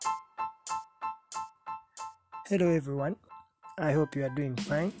Hello everyone, I hope you are doing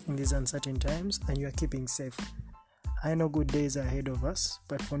fine in these uncertain times and you are keeping safe. I know good days are ahead of us,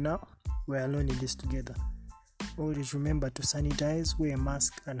 but for now, we are alone in this together. Always remember to sanitize, wear a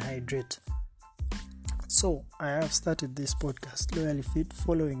mask and hydrate. So, I have started this podcast, Loyally Fit,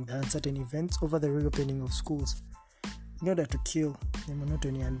 following the uncertain events over the reopening of schools in order to kill the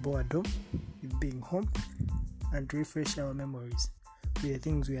monotony and boredom with being home and to refresh our memories with the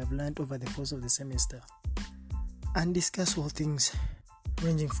things we have learned over the course of the semester. And discuss all things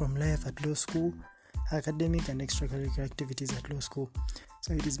ranging from life at law school, academic and extracurricular activities at law school.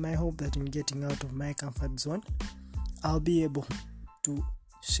 So it is my hope that in getting out of my comfort zone, I'll be able to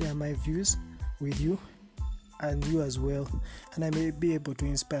share my views with you and you as well, and I may be able to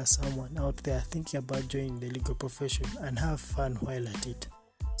inspire someone out there thinking about joining the legal profession and have fun while at it.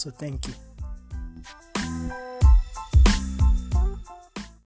 So thank you.